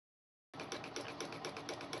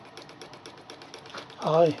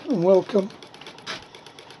Hi and welcome.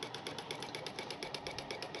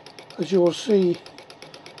 As you will see,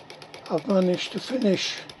 I've managed to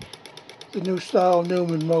finish the new style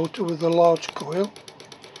Newman motor with a large coil,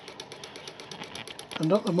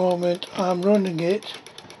 and at the moment I'm running it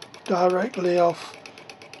directly off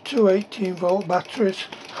two 18-volt batteries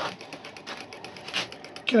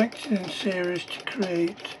connected in series to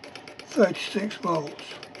create 36 volts.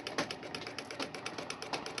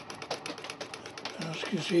 As you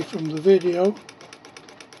can see from the video,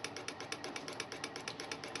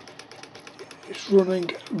 it's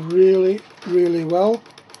running really well,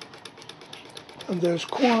 and there's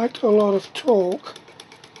quite a lot of torque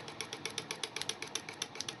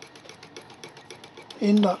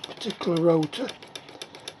in that particular rotor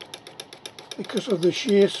because of the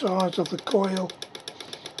sheer size of the coil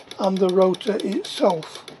and the rotor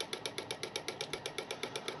itself.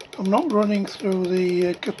 I'm not running through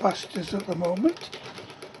the capacitors at the moment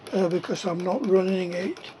because I'm not running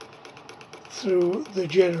it through the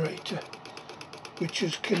generator, which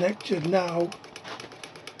is connected now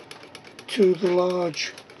to the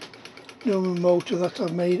large Newman motor that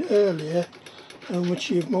I made earlier, and which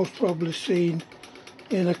you've most probably seen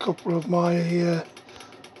in a couple of my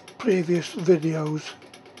previous videos.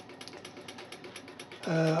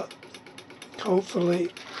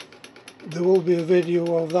 Hopefully there will be a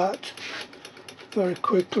video of that very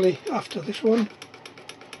quickly after this one,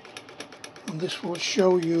 and this will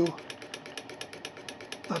show you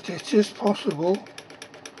that it is possible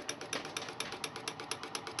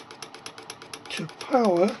to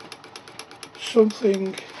power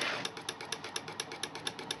something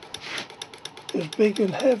as big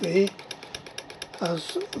and heavy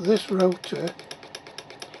as this rotor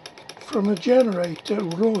from a generator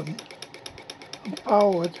run and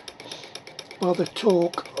powered by the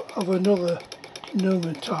torque of another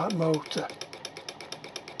Newman type motor.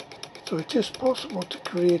 So it is possible to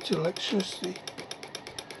create electricity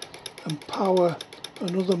and power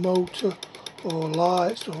another motor or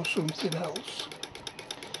lights or something else.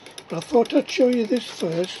 But I thought I'd show you this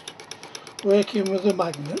first, working with the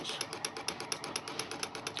magnets.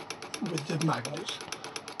 With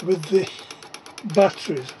the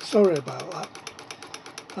batteries. Sorry about that.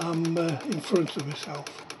 I'm in front of myself.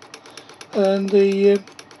 And the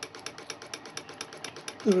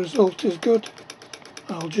result is good.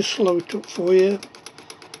 I'll just slow it up for you.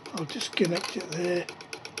 I'll disconnect it there.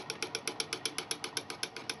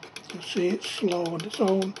 You'll see it's slow on its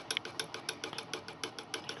own.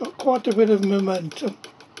 It's got quite a bit of momentum.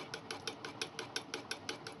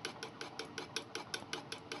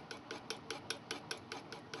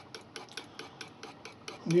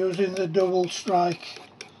 I'm using the double strike.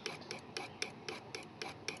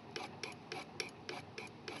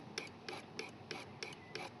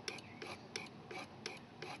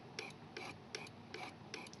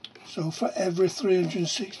 So for every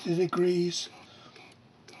 360 degrees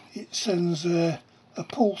it sends a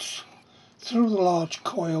pulse through the large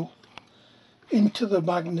coil into the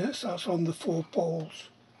magnets that's on the 4 poles,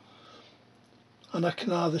 and I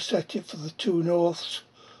can either set it for the 2 norths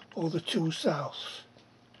or the 2 souths.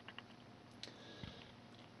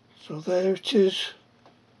 So there it is,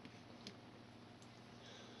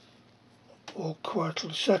 all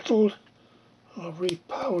quietly settled. I'll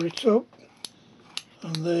repower it up,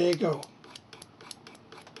 and there you go.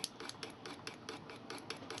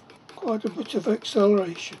 Quite a bit of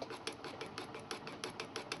acceleration.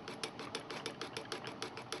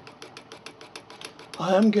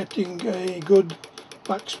 I am getting a good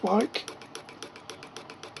back spike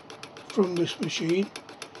from this machine.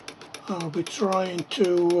 I'll be trying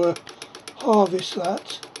to harvest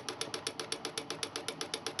that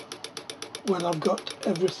when I've got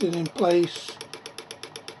everything in place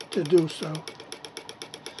to do so.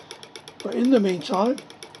 But in the meantime,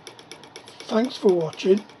 thanks for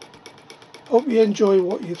watching. Hope you enjoy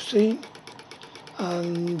what you've seen,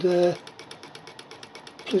 and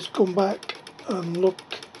please come back and look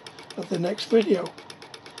at the next video.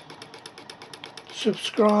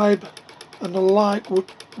 Subscribe and a like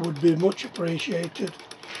would be much appreciated,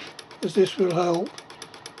 as this will help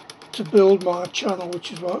to build my channel,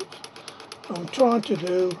 which is what I'm trying to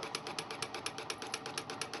do.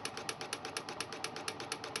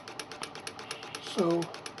 So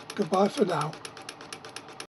goodbye for now.